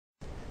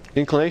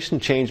Inclination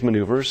change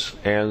maneuvers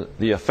and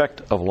the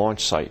effect of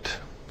launch site.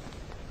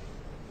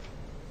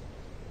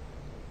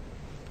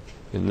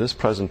 In this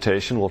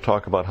presentation, we'll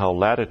talk about how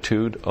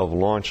latitude of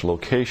launch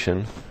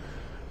location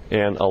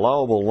and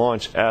allowable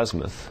launch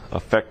azimuth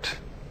affect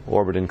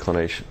orbit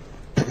inclination,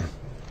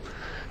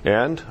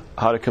 and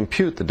how to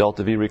compute the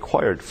delta V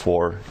required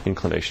for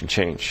inclination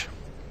change.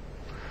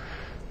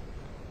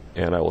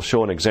 And I will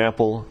show an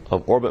example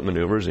of orbit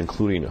maneuvers,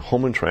 including a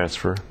Hohmann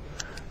transfer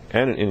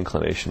and an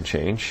inclination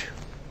change,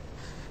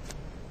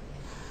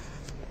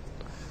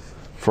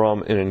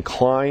 from an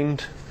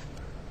inclined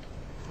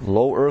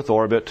low Earth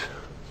orbit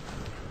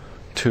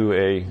to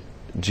a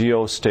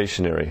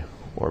geostationary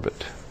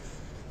orbit.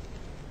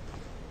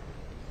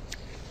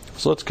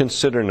 So let's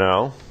consider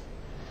now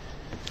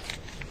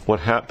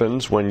what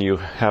happens when you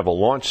have a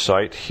launch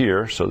site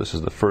here. So this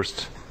is the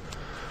first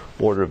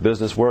order of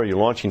business. Where are you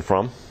launching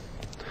from?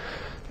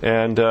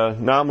 And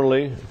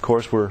nominally, of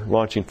course, we're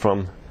launching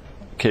from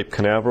Cape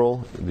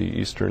Canaveral, the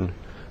eastern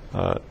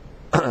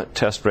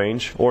test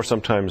range, or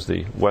sometimes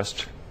the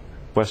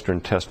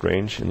western test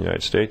range in the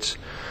United States.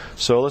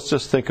 So let's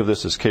just think of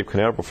this as Cape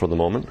Canaveral for the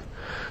moment.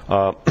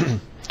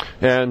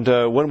 And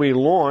when we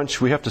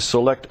launch, we have to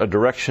select a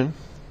direction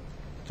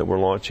that we're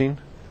launching,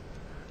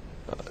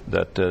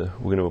 that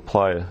we're going to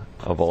apply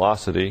a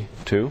velocity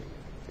to.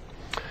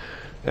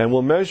 And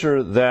we'll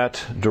measure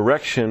that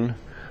direction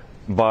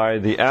by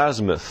the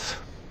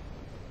azimuth.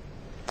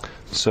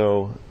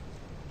 So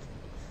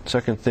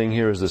second thing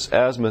here is this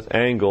azimuth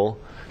angle.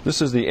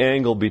 This is the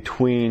angle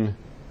between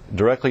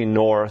directly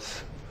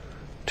north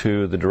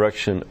to the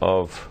direction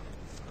of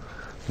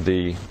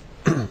the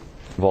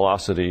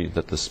velocity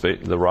that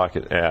the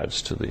rocket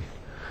adds to the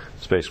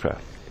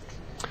spacecraft.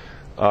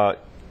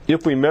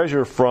 If we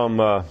measure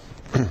from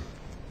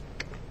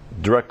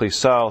directly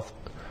south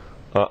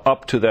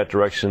up to that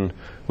direction,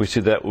 we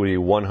see that would be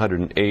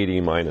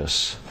 180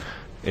 minus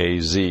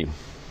AZ. The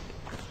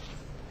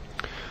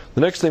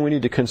next thing we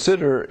need to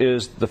consider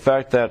is the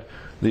fact that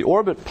the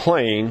orbit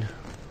plane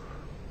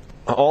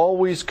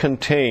always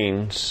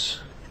contains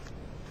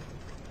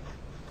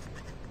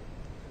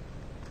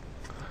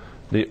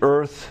the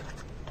Earth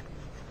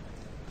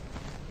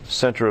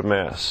center of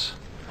mass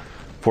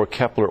for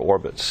Kepler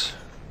orbits.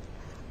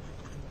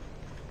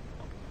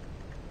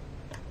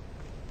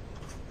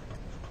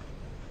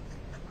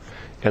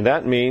 And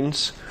that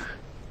means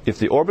if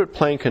the orbit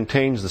plane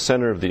contains the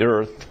center of the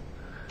Earth,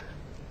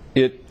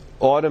 it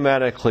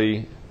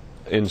automatically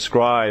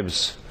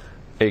inscribes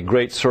a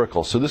great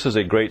circle. So this is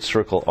a great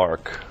circle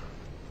arc.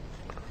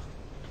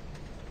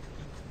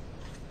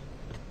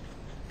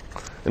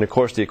 And of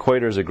course the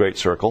equator is a great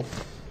circle,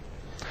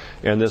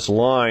 and this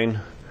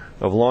line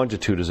of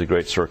longitude is a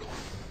great circle.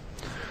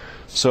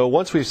 So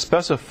once we've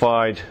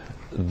specified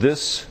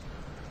this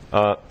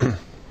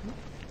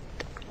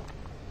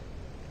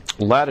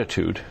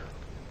latitude,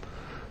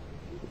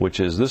 which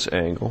is this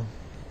angle,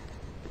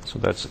 so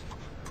that's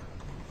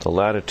the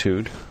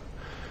latitude,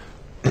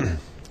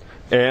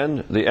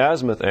 and the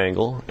azimuth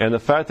angle, and the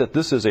fact that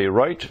this is a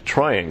right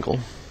triangle,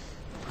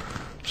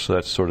 so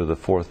that's sort of the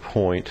fourth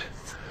point,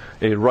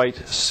 a right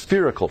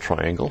spherical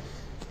triangle,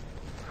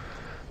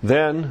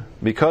 then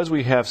because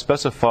we have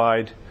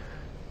specified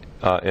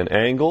an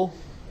angle,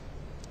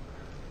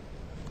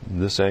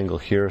 this angle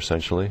here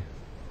essentially,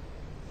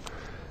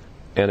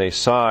 and a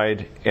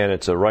side, and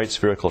it's a right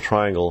spherical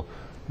triangle,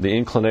 the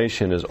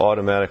inclination is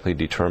automatically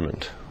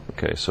determined.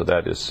 Okay, so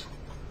that is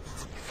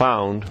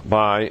found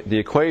by the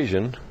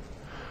equation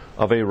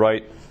of a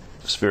right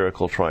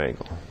spherical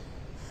triangle.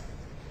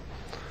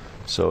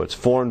 So it's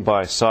formed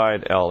by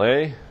side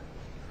LA,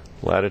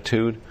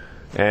 latitude,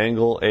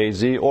 angle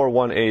AZ, or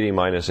 180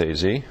 minus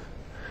AZ,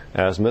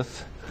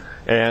 azimuth,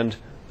 and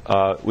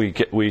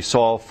we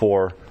solve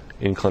for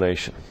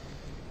inclination.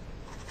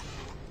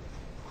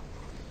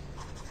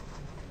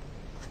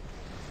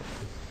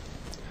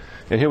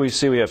 And here we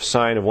see we have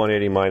sine of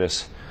 180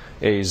 minus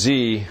AZ.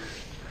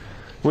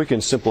 We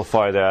can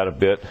simplify that a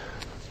bit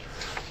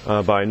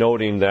by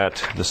noting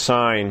that the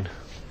sine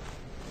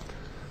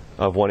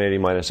of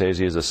 180 minus AZ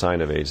is the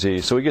sine of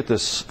AZ. So we get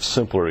this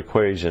simpler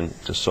equation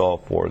to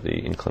solve for the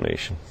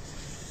inclination.